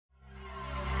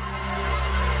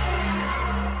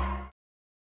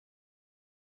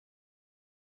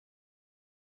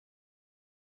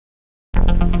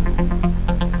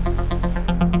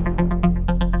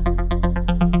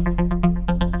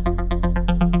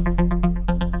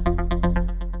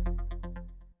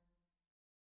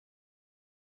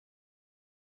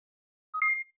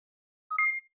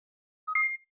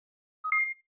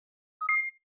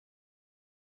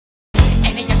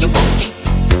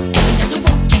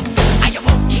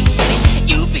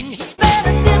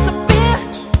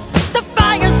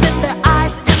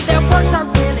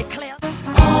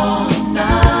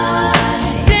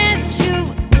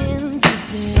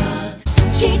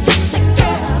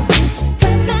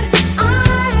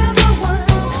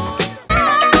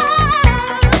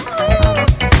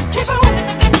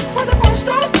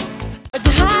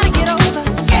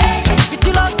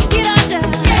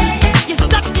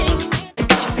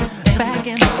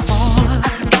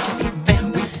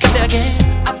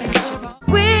again. I've been wrong.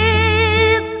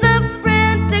 With a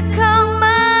friend to call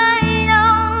my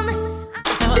own.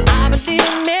 Now I believe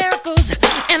in miracles,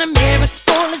 and a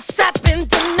miracle is happening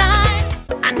tonight.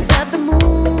 Under the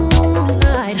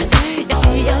moonlight, it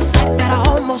feels like that I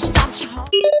almost stopped your heart.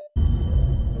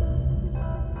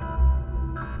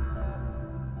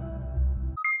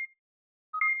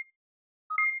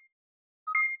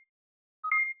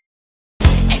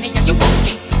 You won't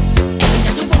take,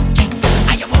 and you won't take,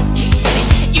 you won't take.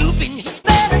 You've been here.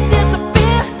 Better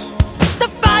disappear. The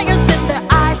fire's in their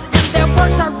eyes, and their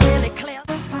words are really clear.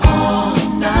 All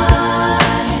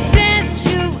night, there's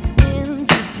you in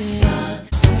the sun.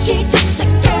 She just a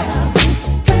girl,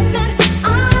 that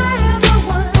I'm the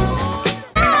one.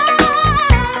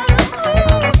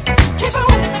 Keep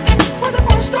on when the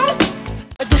world starts.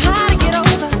 But you hard to get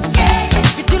over.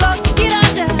 You're too low to get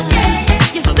under.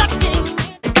 You're stuck in.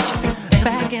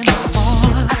 Back and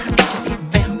forth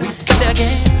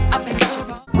again. I've been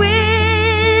wrong.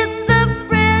 With a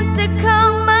friend to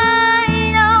call my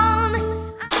own.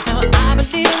 Now I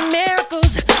believe in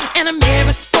miracles, and a miracle